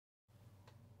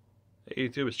Hey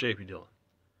YouTube, it's JP Dillon.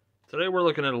 Today we're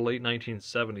looking at a late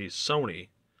 1970s Sony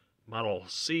model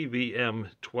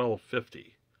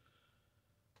CVM-1250.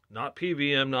 Not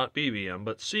PVM, not BVM,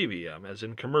 but CVM, as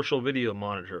in commercial video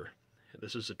monitor.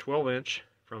 This is a 12-inch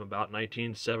from about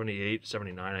 1978,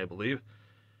 79, I believe.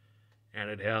 And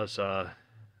it has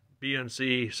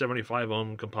BNC 75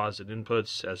 ohm composite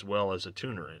inputs as well as a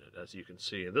tuner in it, as you can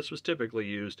see. And this was typically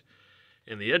used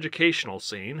in the educational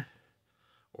scene,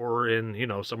 or in,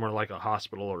 somewhere like a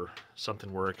hospital or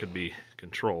something where it could be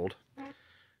controlled.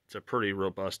 It's a pretty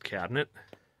robust cabinet.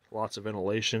 Lots of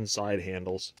ventilation, side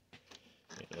handles.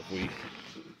 And if we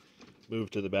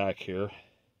move to the back here,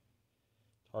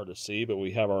 it's hard to see, but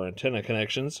we have our antenna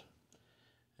connections.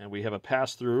 And we have a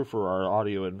pass-through for our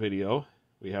audio and video.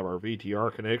 We have our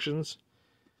VTR connections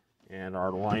and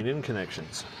our line-in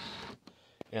connections.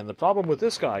 And the problem with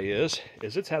this guy is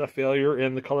it's had a failure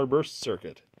in the color burst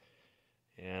circuit.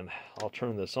 And I'll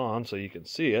turn this on so you can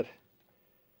see it.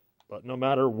 But no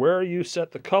matter where you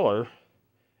set the color,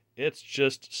 it's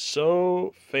just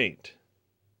so faint.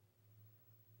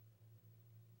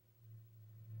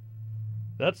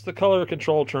 That's the color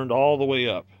control turned all the way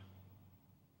up.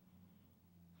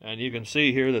 And you can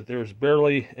see here that there's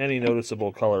barely any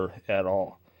noticeable color at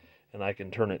all. And I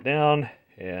can turn it down,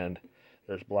 and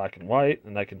there's black and white,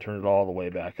 and I can turn it all the way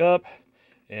back up.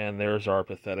 And there's our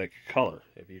pathetic color,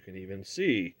 if you can even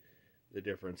see the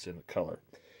difference in the color.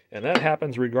 And that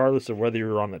happens regardless of whether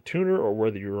you're on the tuner or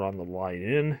whether you're on the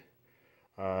line-in.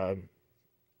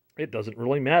 It doesn't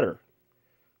really matter.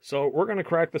 So we're going to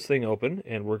crack this thing open,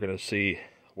 and we're going to see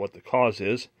what the cause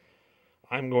is.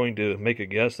 I'm going to make a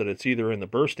guess that it's either in the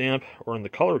burst amp or in the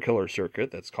color killer circuit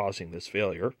that's causing this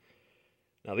failure.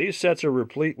 Now these sets are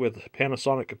replete with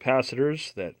Panasonic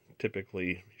capacitors that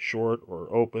typically short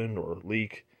or open or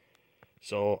leak,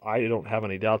 so I don't have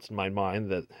any doubts in my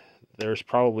mind that there's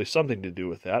probably something to do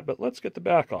with that. But let's get the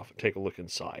back off and take a look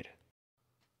inside.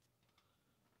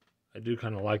 I do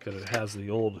kind of like that it has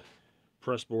the old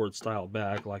pressboard style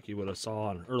back like you would have saw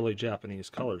on early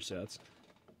Japanese color sets.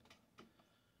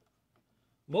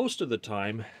 Most of the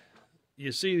time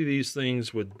you see these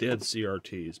things with dead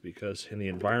CRTs because in the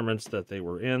environments that they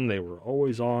were in, they were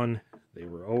always on. They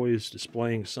were always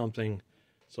displaying something,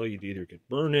 so you'd either get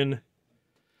burn-in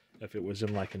if it was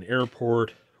in like an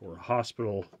airport or a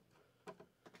hospital,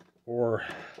 or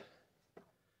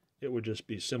it would just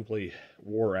be simply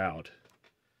wore out.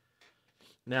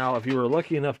 Now, if you were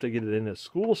lucky enough to get it in a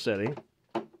school setting,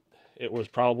 it was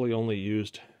probably only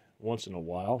used once in a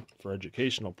while for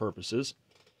educational purposes.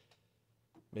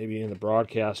 Maybe in the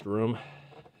broadcast room,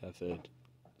 if the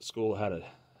school had a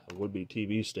would-be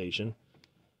TV station,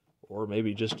 or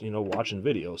maybe just, watching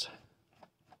videos.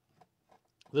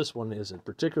 This one is a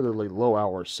particularly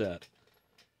low-hour set,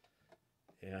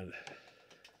 and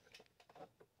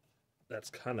that's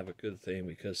kind of a good thing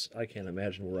because I can't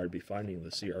imagine where I'd be finding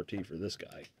the CRT for this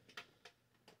guy.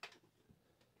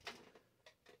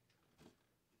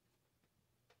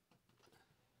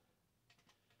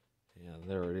 And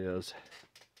there it is.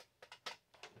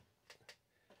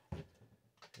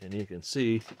 And you can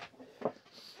see,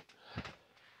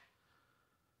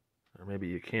 or maybe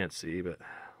you can't see, but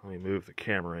let me move the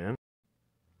camera in.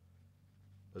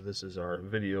 But this is our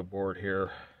video board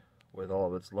here with all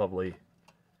of its lovely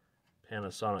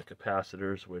Panasonic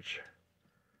capacitors, which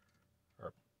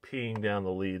are peeing down the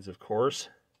leads, of course.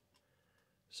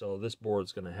 So this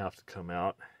board's going to have to come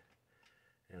out,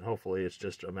 and hopefully it's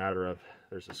just a matter of,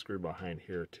 there's a screw behind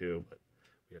here too, but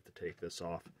we have to take this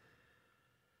off.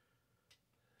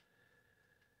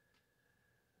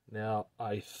 Now,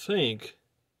 I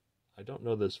don't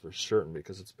know this for certain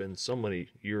because it's been so many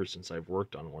years since I've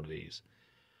worked on one of these,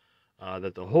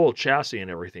 that the whole chassis and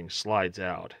everything slides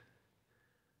out.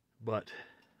 But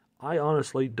I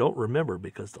honestly don't remember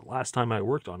because the last time I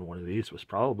worked on one of these was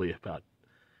probably about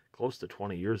close to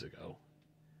 20 years ago.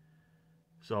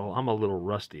 So I'm a little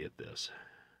rusty at this.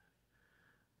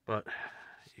 But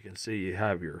you can see you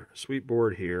have your sweep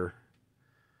board here.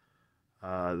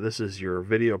 This is your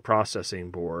video processing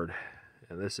board,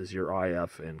 and this is your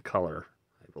IF in color,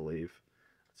 I believe.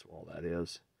 That's all that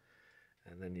is.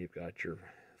 And then you've got your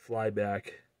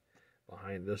flyback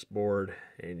behind this board,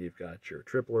 and you've got your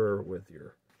tripler with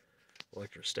your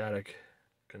electrostatic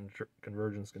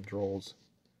convergence controls.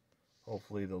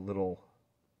 Hopefully the little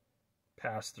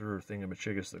pass-through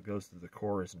thingamajiggas that goes through the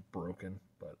core isn't broken,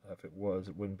 but if it was,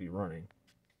 it wouldn't be running.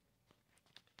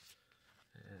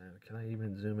 And can I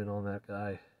even zoom in on that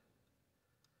guy?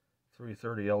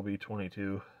 330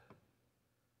 LB22.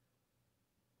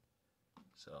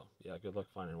 So, yeah, good luck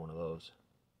finding one of those.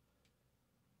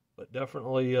 But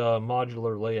definitely a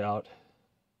modular layout.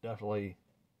 definitely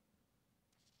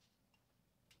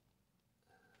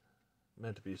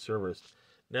meant to be serviced.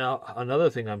 Now, another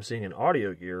thing I'm seeing in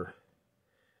audio gear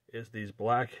is these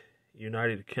black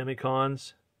United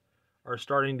Chemicons are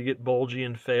starting to get bulgy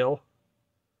and fail.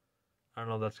 I don't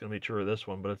know if that's going to be true of this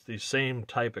one, but it's the same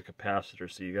type of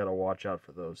capacitor, so you got to watch out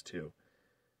for those too.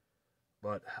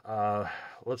 But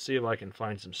let's see if I can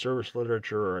find some service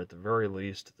literature, or at the very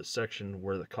least the section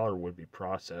where the color would be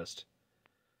processed,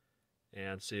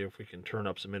 and see if we can turn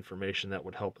up some information that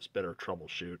would help us better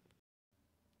troubleshoot.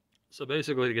 So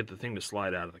basically, to get the thing to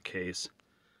slide out of the case,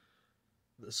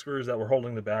 the screws that were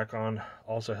holding the back on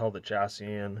also held the chassis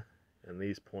in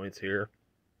these points here.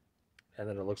 And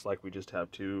then it looks like we just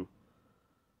have two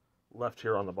left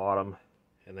here on the bottom,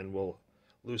 and then we'll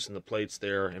loosen the plates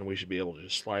there and we should be able to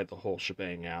just slide the whole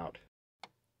shebang out.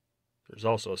 There's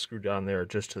also a screw down there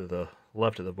just to the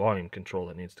left of the volume control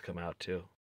that needs to come out too.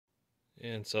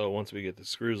 And so once we get the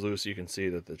screws loose, you can see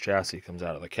that the chassis comes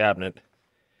out of the cabinet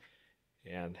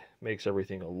and makes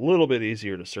everything a little bit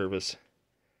easier to service.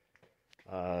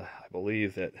 I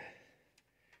believe that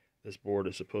this board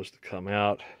is supposed to come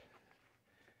out.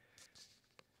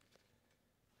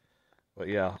 But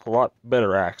yeah, a lot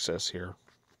better access here.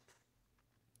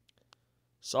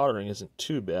 Soldering isn't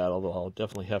too bad, although I'll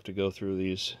definitely have to go through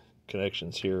these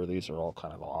connections here. These are all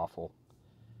kind of awful.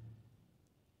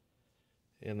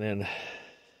 And then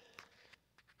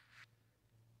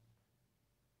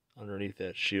underneath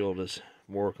that shield is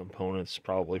more components,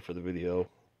 probably for the video.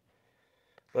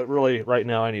 But really, right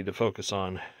now I need to focus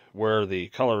on where the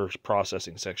color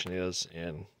processing section is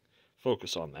and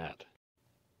focus on that.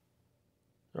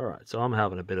 Alright, so I'm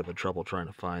having a bit of a trouble trying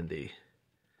to find the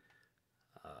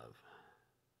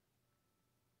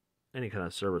any kind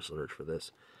of service literature for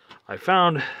this. I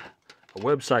found a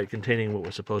website containing what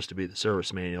was supposed to be the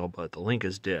service manual, but the link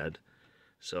is dead.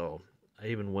 So I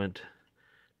even went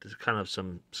to kind of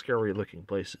some scary looking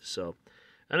places. So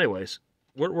anyways,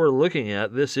 what we're looking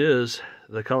at, this is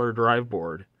the color drive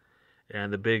board.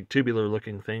 And the big tubular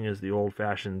looking thing is the old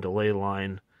fashioned delay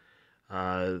line.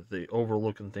 The oval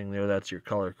looking thing there, that's your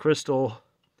color crystal.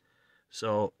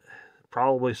 So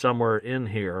probably somewhere in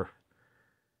here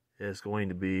is going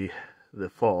to be the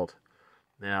fault.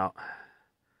 Now,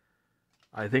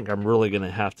 I think I'm really going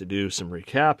to have to do some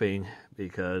recapping,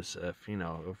 because if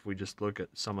we just look at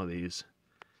some of these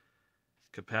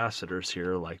capacitors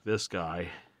here, like this guy,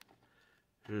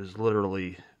 who's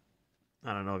literally,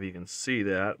 I don't know if you can see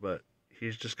that, but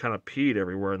he's just kind of peed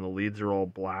everywhere, and the leads are all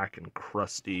black and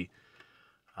crusty.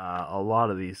 A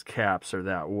lot of these caps are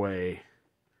that way,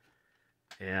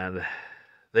 and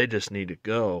they just need to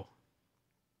go.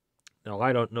 Now,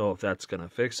 I don't know if that's going to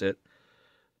fix it,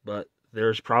 but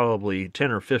there's probably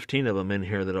 10 or 15 of them in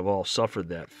here that have all suffered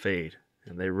that fate,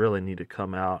 and they really need to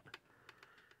come out.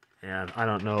 And I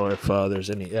don't know if there's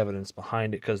any evidence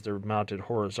behind it because they're mounted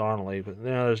horizontally, but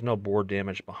there's no board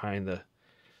damage behind the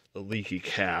leaky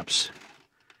caps.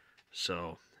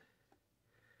 So,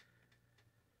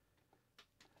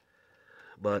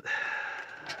 but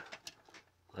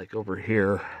like over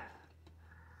here,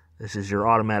 this is your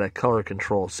automatic color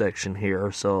control section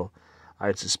here, so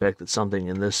I'd suspect that something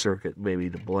in this circuit may be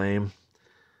to blame.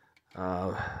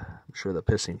 I'm sure the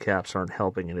pissing caps aren't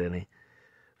helping it any.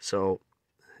 So,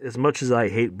 as much as I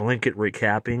hate blanket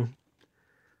recapping,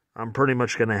 I'm pretty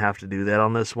much going to have to do that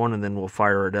on this one, and then we'll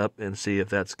fire it up and see if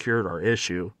that's cured our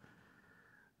issue.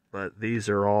 But these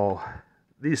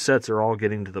sets are all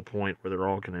getting to the point where they're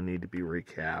all going to need to be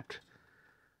recapped.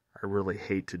 I really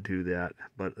hate to do that,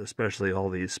 but especially all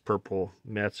these purple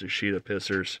Matsushita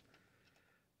pissers,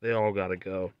 they all got to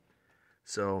go.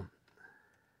 So,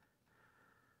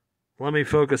 let me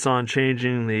focus on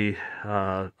changing the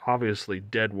obviously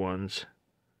dead ones,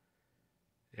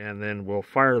 and then we'll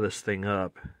fire this thing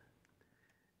up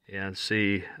and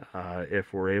see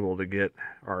if we're able to get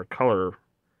our color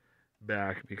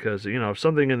back, because if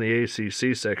something in the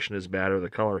ACC section is bad or the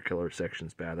color killer section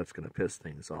is bad, that's going to piss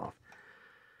things off.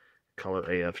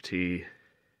 Color AFT.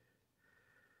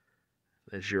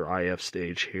 There's your IF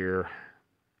stage here.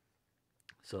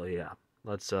 So yeah,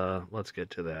 let's get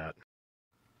to that.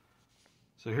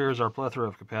 So here's our plethora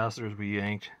of capacitors we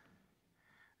yanked,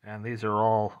 and these are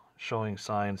all showing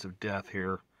signs of death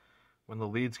here. When the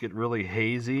leads get really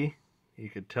hazy, you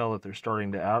could tell that they're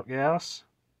starting to outgas.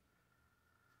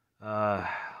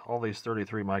 All these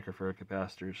 33 microfarad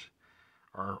capacitors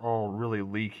are all really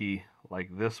leaky,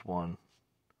 like this one.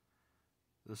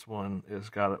 This one has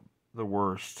got the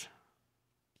worst.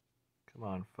 Come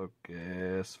on,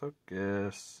 focus,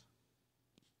 focus.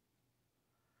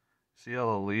 See how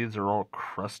the leads are all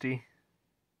crusty?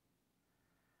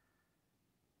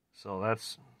 So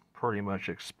that's pretty much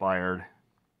expired.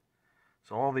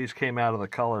 So all these came out of the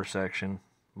color section,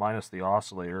 minus the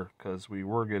oscillator, because we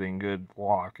were getting good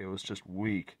walk. It was just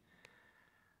weak.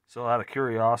 So out of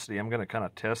curiosity, I'm going to kind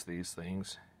of test these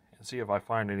things and see if I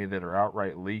find any that are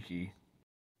outright leaky.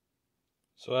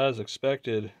 So as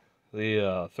expected,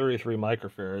 the 33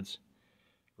 microfarads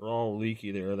are all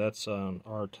leaky there. That's on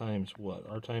R times what?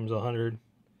 R times 100.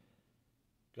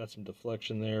 Got some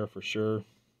deflection there for sure.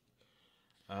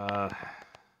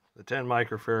 The 10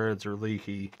 microfarads are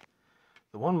leaky.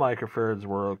 The 1 microfarads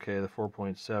were okay. The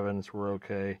 4.7s were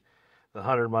okay. The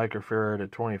 100 microfarad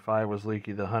at 25 was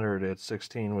leaky. The 100 at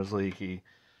 16 was leaky.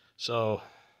 So,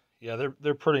 yeah,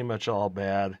 they're pretty much all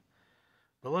bad.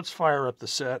 But let's fire up the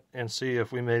set and see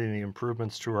if we made any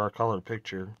improvements to our color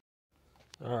picture.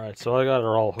 Alright, so I got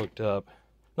her all hooked up.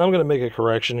 Now I'm going to make a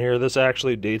correction here. This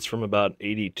actually dates from about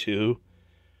 82,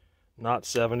 not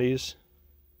 70s.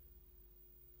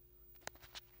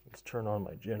 Let's turn on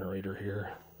my generator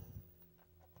here.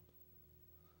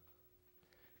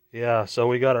 Yeah, so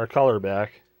we got our color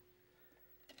back.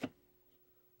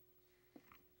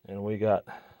 And we got,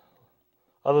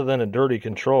 other than a dirty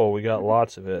control, we got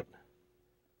lots of it.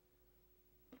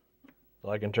 So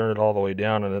I can turn it all the way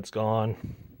down and it's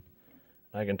gone.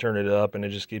 I can turn it up and it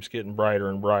just keeps getting brighter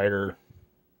and brighter.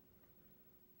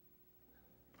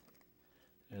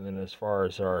 And then as far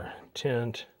as our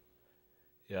tint,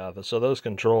 yeah, so those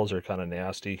controls are kind of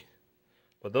nasty.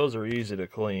 But those are easy to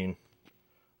clean.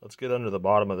 Let's get under the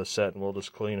bottom of the set and we'll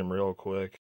just clean them real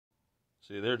quick.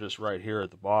 See, they're just right here at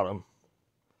the bottom.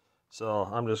 So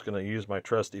I'm just going to use my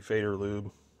trusty fader lube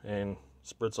and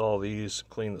spritz all these,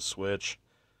 clean the switch.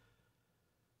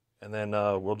 And then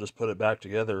we'll just put it back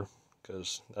together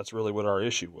because that's really what our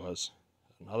issue was.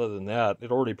 And other than that,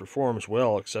 it already performs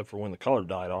well except for when the color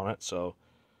died on it. So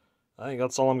I think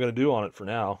that's all I'm going to do on it for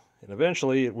now. And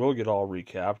eventually it will get all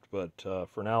recapped, but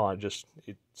for now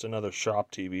it's another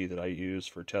shop TV that I use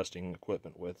for testing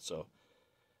equipment with, so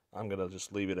I'm going to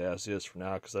just leave it as is for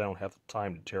now because I don't have the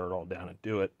time to tear it all down and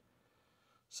do it.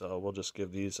 So we'll just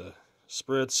give these a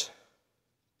spritz.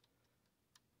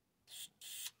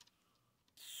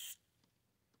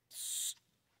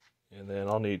 And then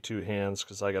I'll need 2 hands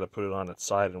because I got to put it on its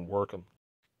side and work them.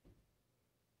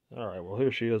 Alright, well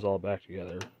here she is all back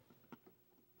together.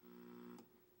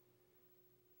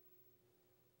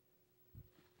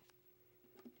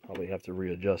 Probably have to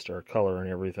readjust our color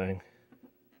and everything.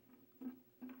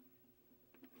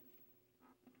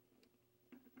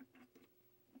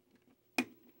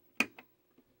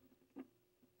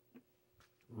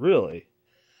 Really?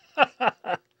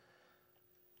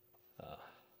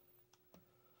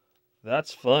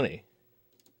 That's funny.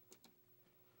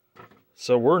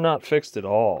 So we're not fixed at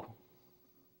all.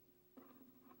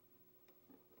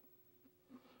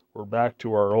 We're back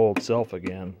to our old self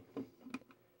again.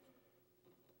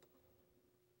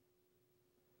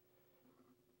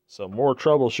 So more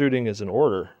troubleshooting is in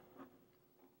order.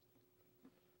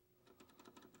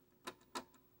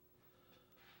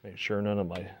 Make sure none of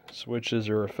my switches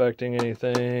are affecting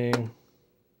anything.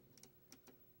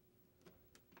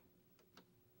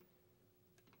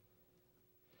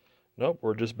 Nope,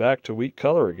 we're just back to weak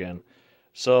color again.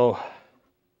 So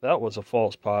that was a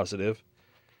false positive.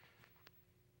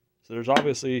 So there's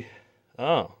obviously,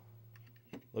 oh,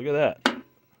 look at that.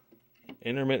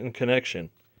 Intermittent connection.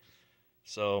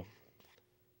 So,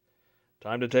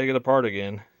 time to take it apart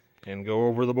again and go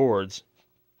over the boards.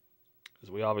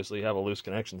 Because we obviously have a loose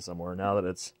connection somewhere now that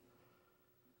it's...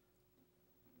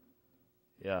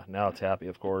 Yeah, now it's happy,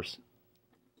 of course.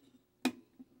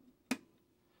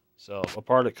 So,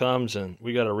 apart it comes and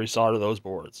we got to resolder those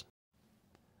boards.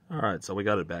 Alright, so we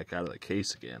got it back out of the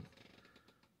case again.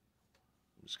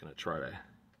 I'm just going to try to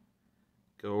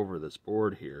go over this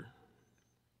board here.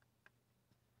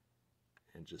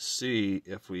 And just see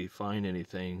if we find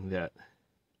anything that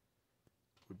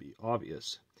would be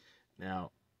obvious.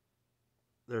 Now,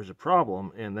 there's a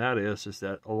problem, and that is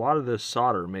that a lot of this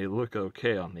solder may look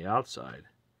okay on the outside,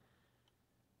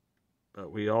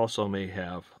 but we also may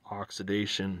have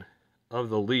oxidation of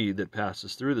the lead that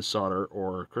passes through the solder,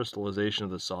 or crystallization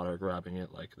of the solder grabbing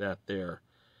it like that there.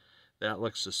 That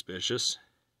looks suspicious.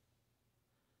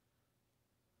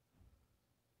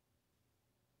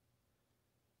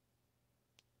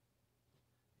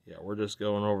 Yeah, we're just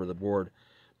going over the board.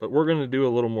 But we're going to do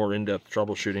a little more in-depth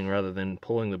troubleshooting rather than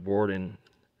pulling the board and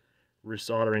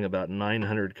resoldering about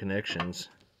 900 connections.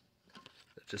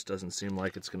 It just doesn't seem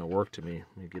like it's going to work to me.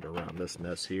 Let me get around this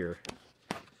mess here.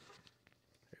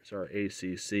 There's our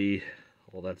ACC,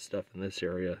 all that stuff in this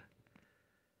area.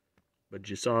 But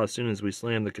you saw as soon as we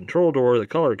slammed the control door, the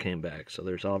color came back. So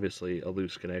there's obviously a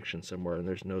loose connection somewhere, and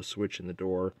there's no switch in the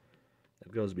door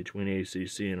that goes between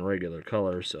ACC and regular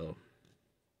color, so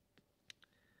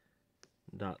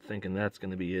not thinking that's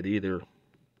going to be it either.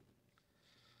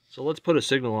 So let's put a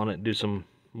signal on it and do some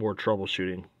more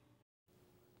troubleshooting.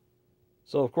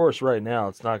 So of course right now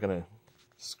it's not going to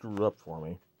screw up for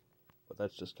me, but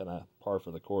that's just kind of par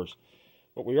for the course.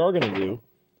 What we are going to do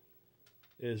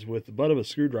is, with the butt of a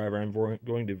screwdriver, I'm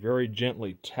going to very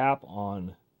gently tap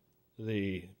on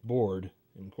the board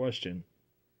in question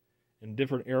in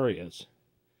different areas.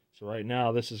 So right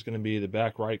now this is going to be the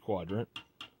back right quadrant.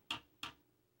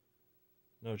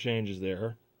 No changes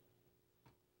there.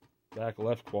 Back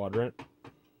left quadrant.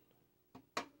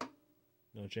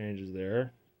 No changes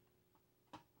there.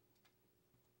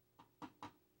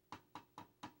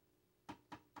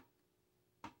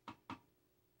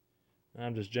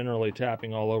 I'm just generally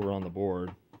tapping all over on the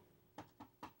board.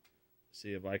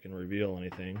 See if I can reveal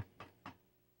anything.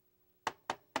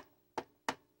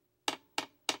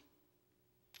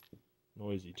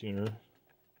 Noisy tuner.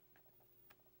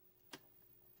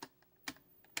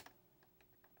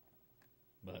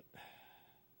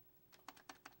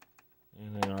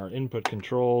 And then our input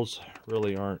controls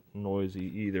really aren't noisy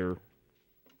either.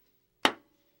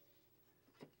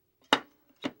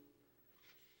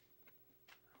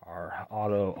 Our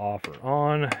auto off or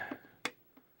on,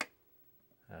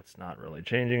 that's not really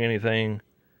changing anything.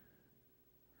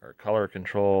 Our color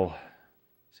control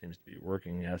seems to be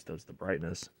working, as does the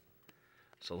brightness.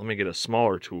 So let me get a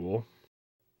smaller tool.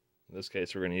 In this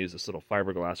case, we're going to use this little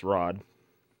fiberglass rod.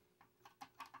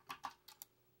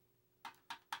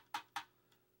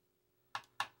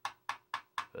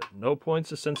 But no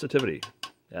points of sensitivity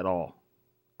at all.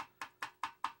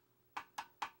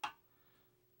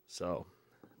 So,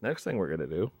 next thing we're going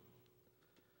to do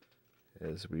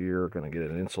is we're going to get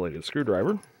an insulated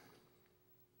screwdriver.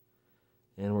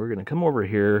 And we're going to come over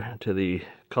here to the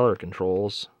color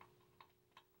controls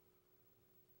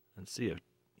and see if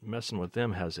messing with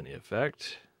them has any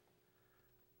effect.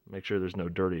 Make sure there's no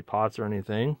dirty pots or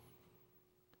anything.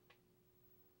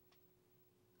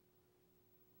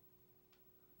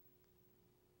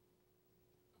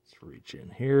 Let's reach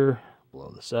in here,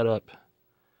 blow the setup.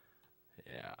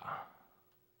 Yeah.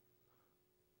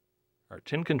 Our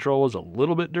tin control is a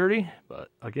little bit dirty, but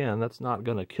again, that's not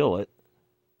going to kill it.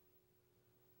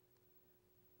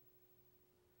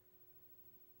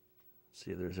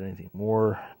 See if there's anything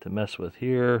more to mess with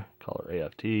here. Color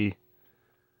AFT.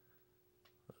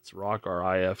 Let's rock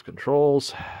our IF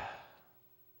controls.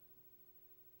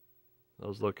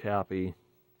 Those look happy.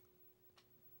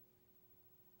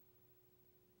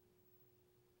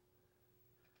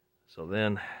 So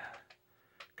then,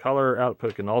 color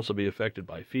output can also be affected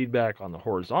by feedback on the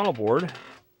horizontal board.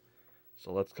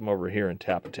 So let's come over here and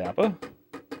tappa.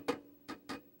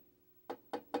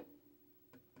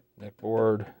 Neck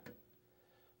board.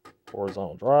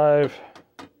 Horizontal drive.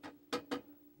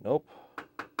 Nope.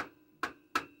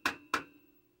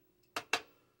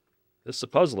 This is a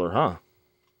puzzler, huh?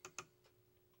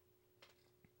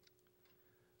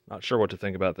 Not sure what to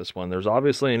think about this one. There's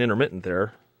obviously an intermittent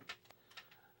there,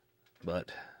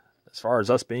 but as far as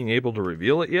us being able to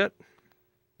reveal it yet,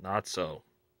 not so.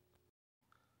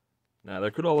 Now,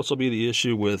 there could also be the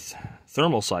issue with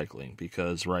thermal cycling,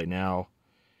 because right now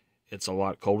it's a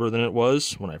lot colder than it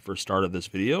was when I first started this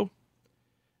video.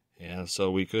 And so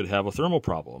we could have a thermal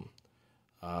problem.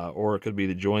 Or it could be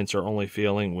the joints are only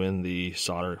failing when the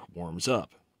solder warms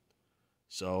up.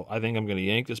 So I think I'm going to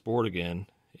yank this board again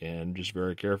and just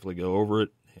very carefully go over it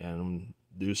and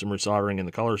do some resoldering in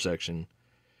the color section.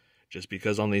 Just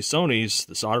because on these Sonys,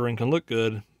 the soldering can look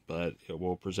good, but it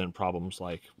will present problems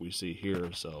like we see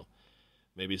here. So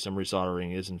maybe some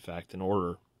resoldering is in fact in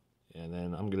order. And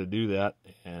then I'm going to do that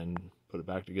and put it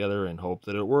back together and hope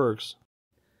that it works.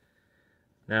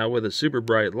 Now with a super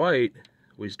bright light,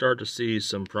 we start to see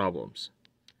some problems.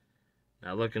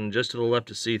 Now looking just to the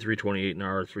left of C328 and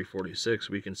R346,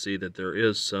 we can see that there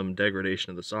is some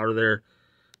degradation of the solder there.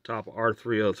 Top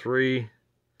R303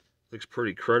 looks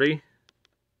pretty cruddy.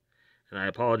 And I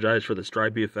apologize for the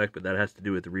stripey effect, but that has to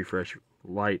do with the refresh of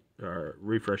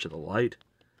the light,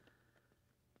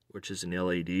 which is an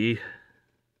LED.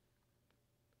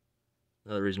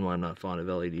 Another reason why I'm not fond of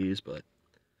LEDs, but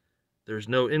there's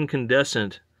no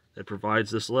incandescent that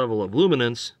provides this level of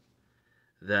luminance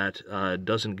that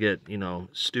doesn't get,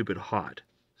 stupid hot.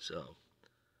 So,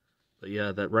 but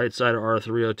yeah, that right side of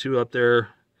R302 up there,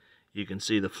 you can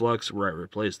see the flux where I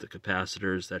replaced the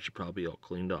capacitors. That should probably be all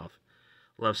cleaned off.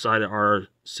 Left side of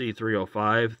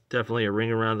RC305, definitely a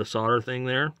ring around the solder thing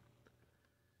there.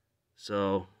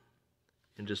 So,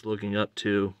 and just looking up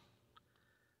too.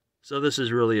 So this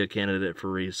is really a candidate for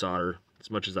resolder. As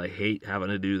much as I hate having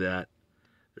to do that,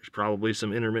 there's probably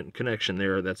some intermittent connection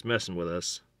there that's messing with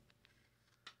us.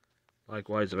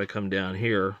 Likewise, if I come down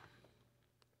here,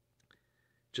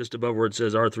 just above where it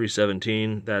says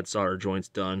R317, that solder joint's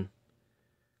done.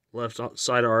 Left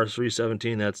side of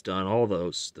R317, that's done. All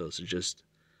those are just,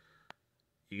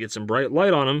 you get some bright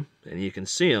light on them, and you can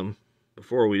see them.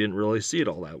 Before, we didn't really see it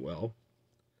all that well.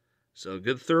 So,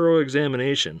 good thorough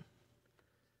examination.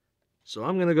 So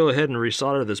I'm going to go ahead and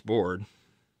resolder this board,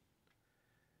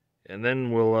 and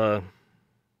then we'll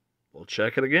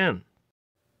check it again.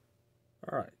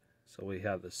 All right, so we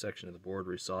have this section of the board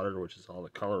resoldered, which is all the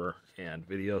color and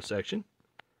video section.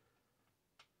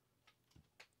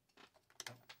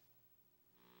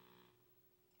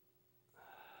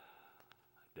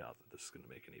 I doubt that this is going to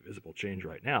make any visible change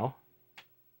right now.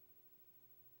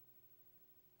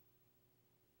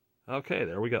 Okay,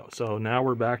 there we go. So now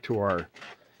we're back to our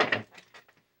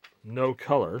no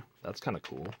color. That's kind of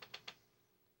cool.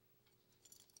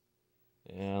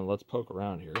 And let's poke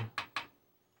around here.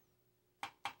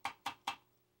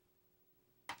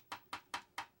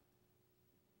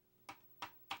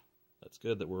 That's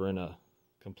good that we're in a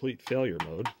complete failure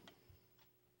mode.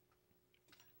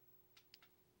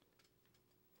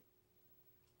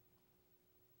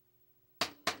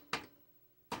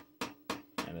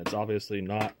 And it's obviously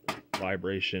not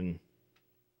vibration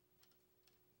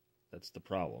that's the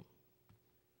problem.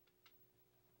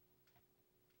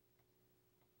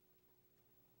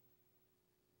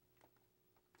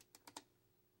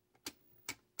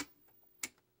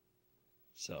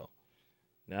 So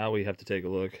now we have to take a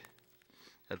look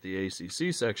at the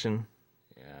ACC section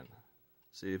and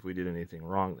see if we did anything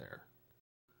wrong there.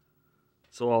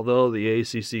 So although the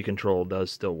ACC control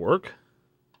does still work,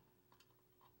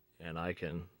 and I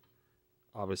can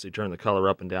obviously turn the color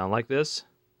up and down like this,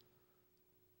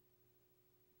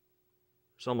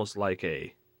 it's almost like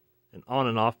an on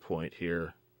and off point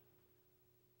here.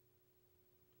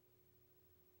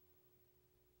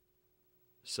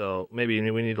 So maybe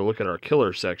we need to look at our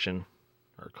killer section,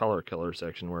 our color killer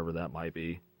section, wherever that might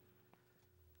be.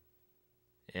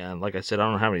 And like I said, I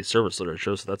don't have any service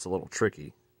literature, so that's a little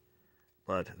tricky.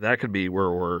 But that could be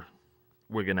where we're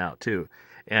wigging out too.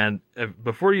 And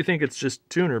before you think it's just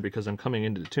tuner, because I'm coming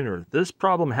into the tuner, this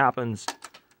problem happens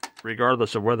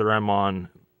regardless of whether I'm on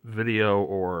video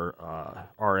or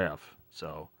RF.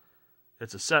 So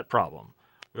it's a set problem.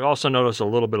 We also notice a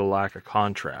little bit of lack of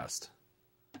contrast.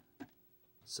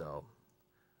 So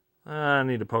I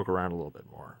need to poke around a little bit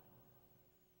more.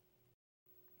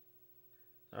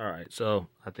 Alright, so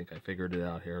I think I figured it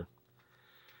out here.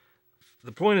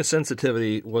 The point of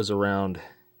sensitivity was around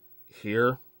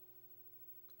here.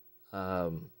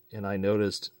 And I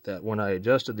noticed that when I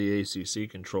adjusted the ACC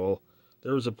control,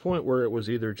 there was a point where it was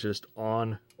either just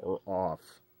on or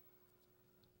off.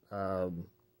 And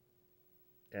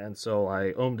so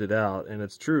I ohmed it out, and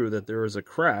it's true that there is a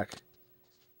crack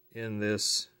in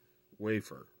this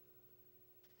wafer.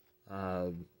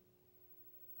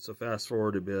 So fast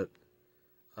forward a bit.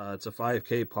 It's a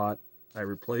 5K pot. I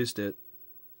replaced it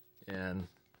and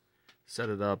set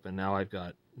it up, and now I've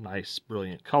got nice,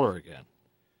 brilliant color again.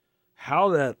 How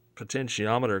that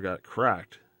potentiometer got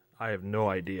cracked, I have no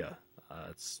idea.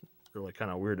 It's really kind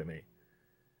of weird to me.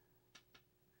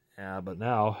 But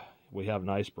now we have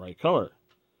nice, bright color.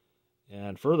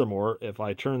 And furthermore, if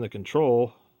I turn the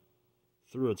control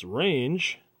through its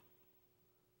range,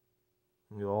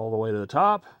 go all the way to the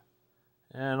top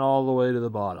and all the way to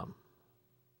the bottom.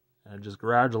 And it just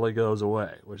gradually goes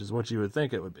away, which is what you would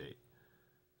think it would be.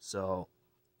 So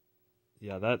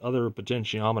yeah, that other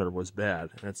potentiometer was bad,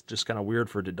 and it's just kind of weird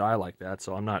for it to die like that,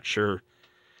 so I'm not sure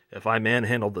if I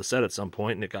manhandled the set at some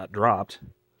point and it got dropped,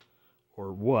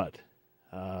 or what.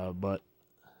 But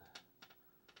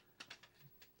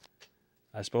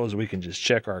I suppose we can just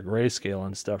check our grayscale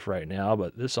and stuff right now,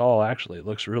 but this all actually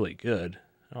looks really good.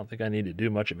 I don't think I need to do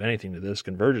much of anything to this.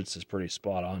 Convergence is pretty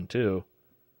spot on, too.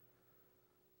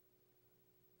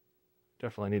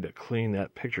 Definitely need to clean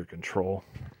that picture control.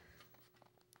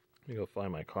 Let me go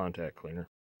find my contact cleaner.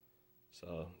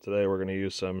 So today we're going to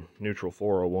use some neutral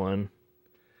 401.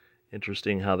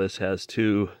 Interesting how this has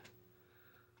two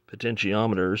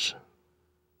potentiometers.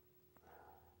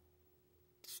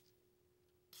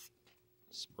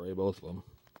 Spray both of them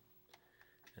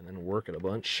and then work it a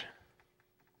bunch.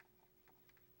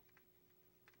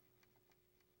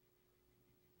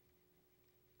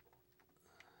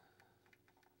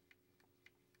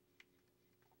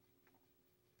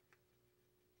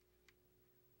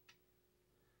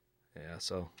 Yeah,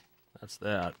 so that's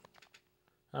that.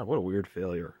 Oh, what a weird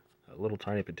failure. a little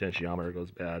tiny potentiometer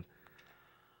goes bad.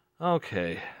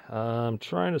 Okay, I'm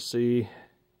trying to see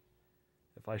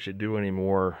if I should do any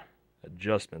more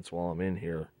adjustments while I'm in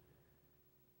here.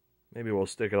 Maybe we'll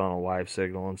stick it on a live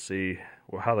signal and see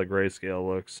how the grayscale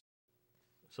looks.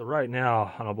 So right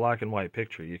now, on a black and white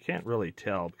picture, you can't really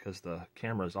tell because the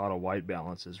camera's auto white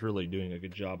balance is really doing a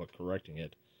good job of correcting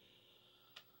it.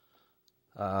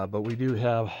 But we do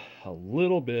have a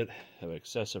little bit of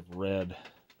excessive red.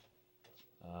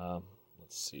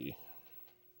 Let's see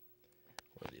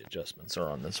where the adjustments are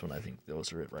on this one. I think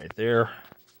those are it right there.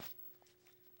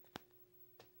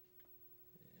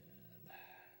 And,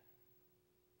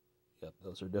 yep,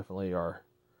 those are definitely our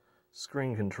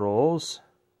screen controls.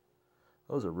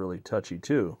 Those are really touchy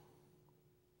too.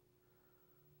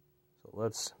 So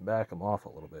let's back them off a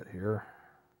little bit here.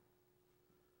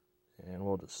 And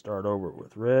we'll just start over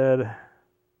with red. And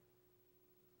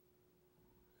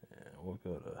we'll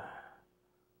go to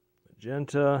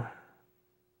magenta.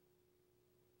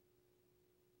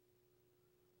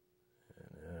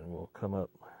 And then we'll come up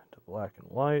to black and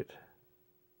white.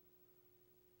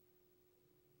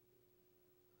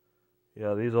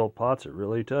 Yeah, these old pots are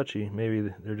really touchy.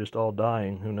 Maybe they're just all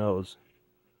dying. Who knows?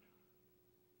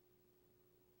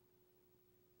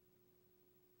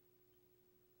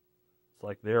 It's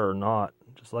like there or not.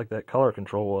 Just like that color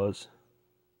control was.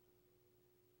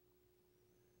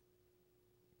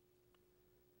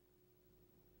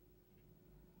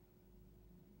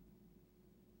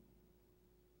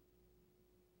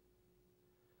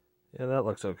 Yeah, that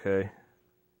looks okay.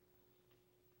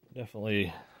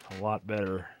 Definitely a lot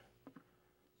better.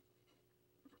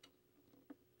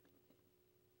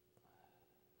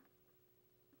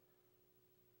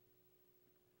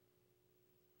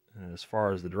 And as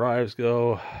far as the drives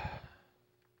go,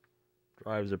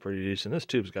 drives are pretty decent. This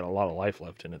tube's got a lot of life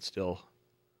left in it still.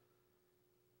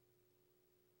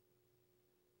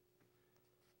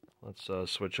 Let's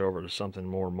switch over to something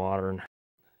more modern.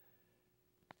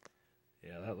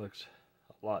 Yeah, that looks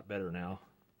a lot better now.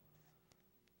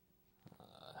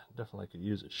 Definitely could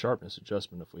use a sharpness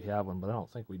adjustment if we have one, but I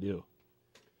don't think we do.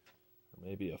 Or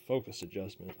maybe a focus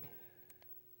adjustment.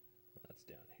 That's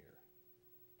down here.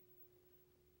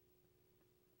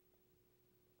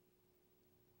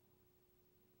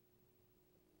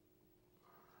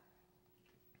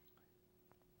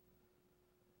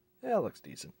 Yeah, it looks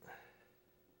decent.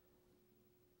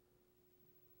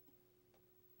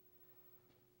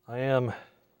 I am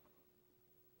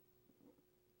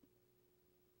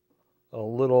a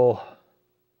little,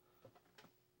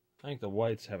 I think the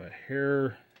whites have a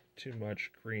hair too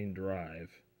much green drive.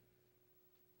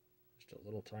 Just a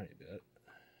little tiny bit.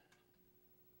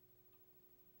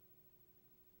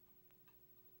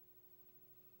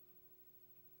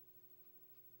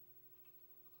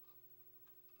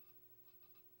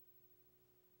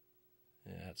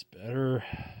 Yeah, that's better.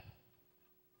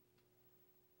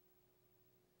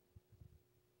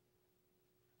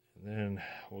 And then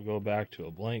we'll go back to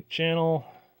a blank channel.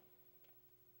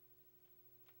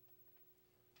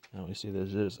 Now we see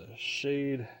there's a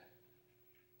shade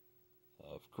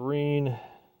of green.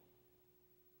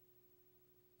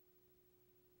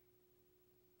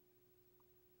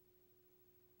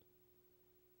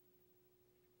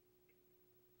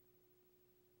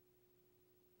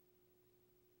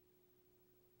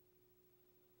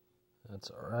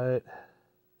 That's all right.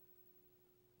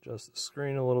 Adjust the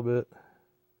screen a little bit.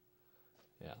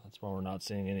 Yeah, that's why we're not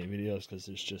seeing any videos, because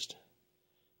there's just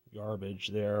garbage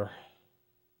there.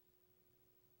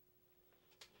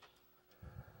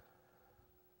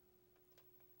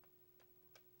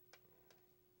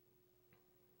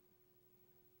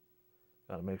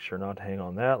 Gotta make sure not to hang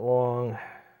on that long.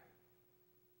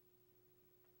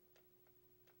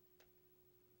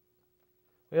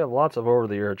 We have lots of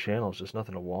over-the-air channels, just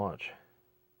nothing to watch.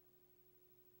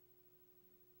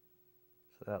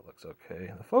 So that looks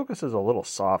okay. The focus is a little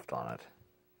soft on it.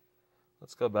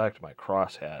 Let's go back to my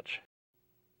crosshatch.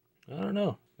 I don't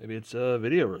know. Maybe it's a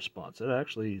video response. It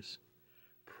actually is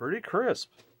pretty crisp.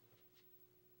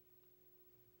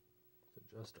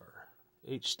 Let's adjust our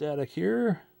H static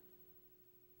here.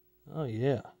 Oh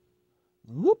yeah.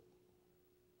 Whoop.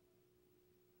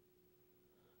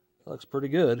 That looks pretty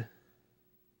good.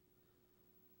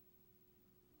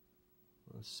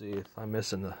 Let's see if I'm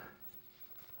missing the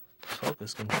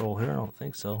focus control here. I don't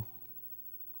think so.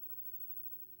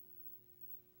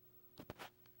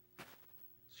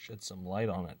 Shed some light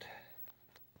on it.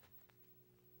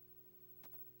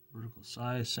 Vertical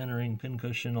size, centering, pin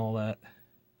cushion, all that.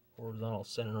 Horizontal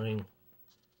centering.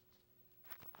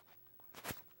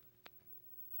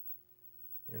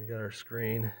 And we got our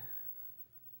screen.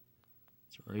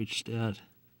 It's our H-stat.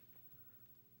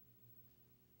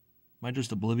 Am I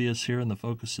just oblivious here and the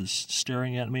focus is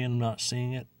staring at me and I'm not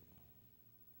seeing it?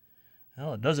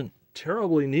 Well, it doesn't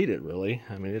terribly need it, really.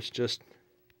 I mean, it's just...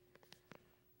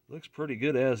 looks pretty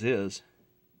good as is.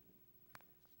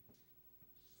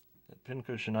 That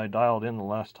pincushion I dialed in the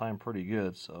last time pretty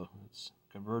good, so it's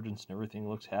convergence and everything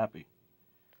looks happy.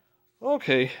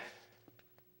 Okay.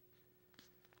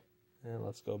 And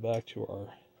let's go back to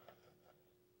our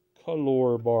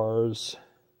color bars.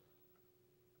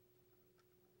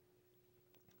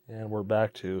 And we're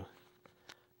back to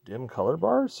dim color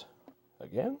bars.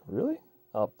 Again? Really?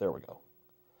 Oh, there we go.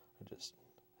 I just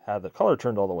had the color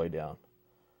turned all the way down. I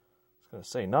was going to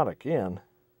say, not again.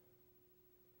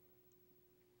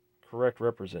 Correct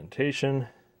representation.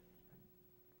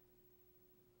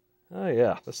 Oh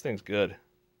yeah, this thing's good.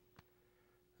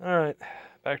 Alright,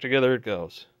 back together it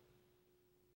goes.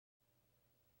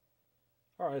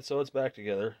 Alright, so it's back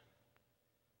together.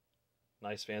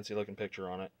 Nice fancy looking picture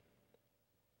on it.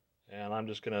 And I'm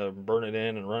just going to burn it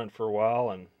in and run it for a while,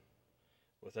 and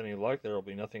with any luck there will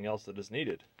be nothing else that is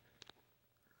needed.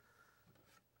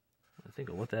 I think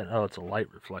of what that... oh, it's a light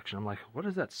reflection. I'm like, what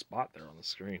is that spot there on the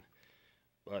screen?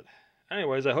 But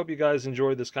anyways, I hope you guys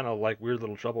enjoyed this kind of like weird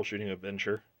little troubleshooting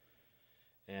adventure.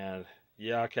 And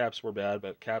yeah, caps were bad,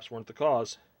 but caps weren't the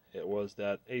cause. It was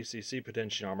that ACC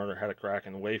potentiometer had a crack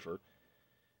in the wafer.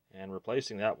 And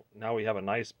replacing that, now we have a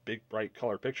nice big bright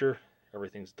color picture.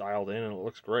 Everything's dialed in and it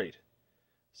looks great.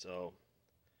 So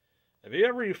if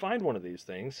you find one of these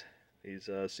things, these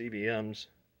CVMs,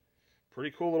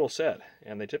 pretty cool little set,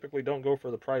 and they typically don't go for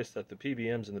the price that the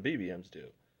PVMs and the BVMs do.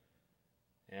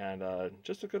 And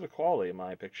just a good quality in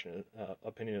my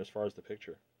opinion as far as the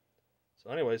picture.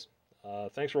 So anyways,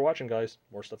 thanks for watching, guys.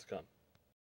 More stuff to come.